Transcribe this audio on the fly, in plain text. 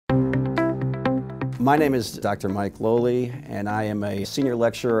My name is Dr. Mike Lohle, and I am a senior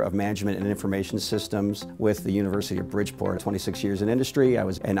lecturer of management and information systems with the University of Bridgeport. 26 years in industry. I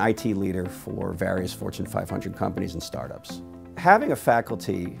was an IT leader for various Fortune 500 companies and startups. Having a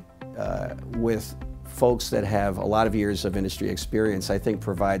faculty with folks that have a lot of years of industry experience, I think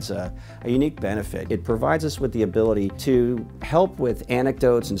provides a unique benefit. It provides us with the ability to help with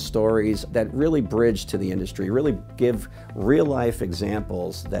anecdotes and stories that really bridge to the industry, really give real-life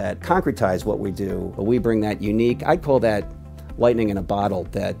examples that concretize what we do. We bring that unique, I'd call that lightning in a bottle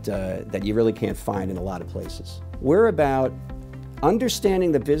that you really can't find in a lot of places. We're about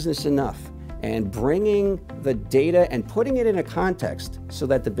understanding the business enough and bringing the data and putting it in a context so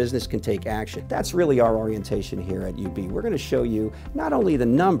that the business can take action. That's really our orientation here at UB. We're going to show you not only the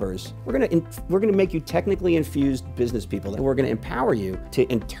numbers, we're going to make you technically infused business people, and we're going to empower you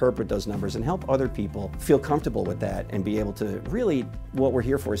to interpret those numbers and help other people feel comfortable with that and be able to really, what we're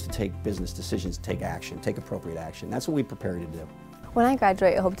here for is to take business decisions, take action, take appropriate action. That's what we prepare you to do. When I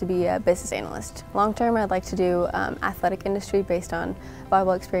graduate, I hope to be a business analyst. Long term, I'd like to do athletic industry based on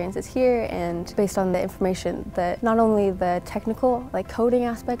valuable experiences here and based on the information that not only the technical, like coding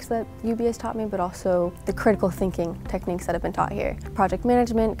aspects that UB has taught me, but also the critical thinking techniques that have been taught here. Project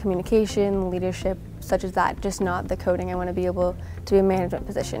management, communication, leadership, such as that, just not the coding. I want to be able to be a management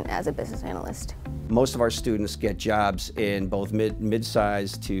position as a business analyst. Most of our students get jobs in both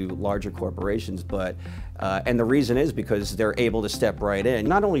mid-sized to larger corporations, and the reason is because they're able to step right in.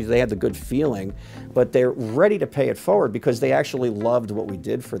 Not only do they have the good feeling, but they're ready to pay it forward because they actually loved what we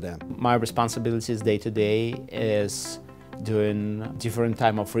did for them. My responsibilities day to day is doing different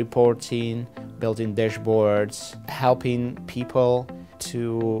type of reporting, building dashboards, helping people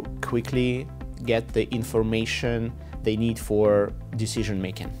to quickly get the information they need for decision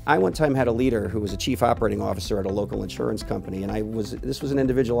making. I one time had a leader who was a chief operating officer at a local insurance company, and this was an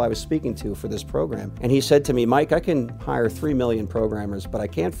individual I was speaking to for this program. And he said to me, Mike, I can hire 3 million programmers, but I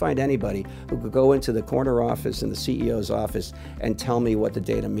can't find anybody who could go into the corner office in the CEO's office and tell me what the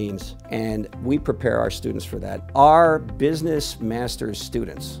data means. And we prepare our students for that. Our business master's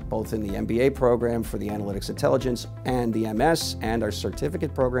students, both in the MBA program for the analytics intelligence and the MS and our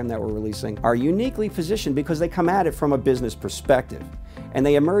certificate program that we're releasing, are uniquely positioned because they come at it from a business perspective, and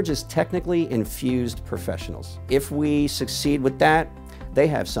they emerge as technically infused professionals. If we succeed with that, they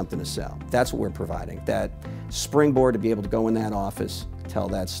have something to sell. That's what we're providing, that springboard to be able to go in that office, tell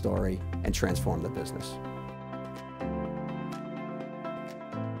that story, and transform the business.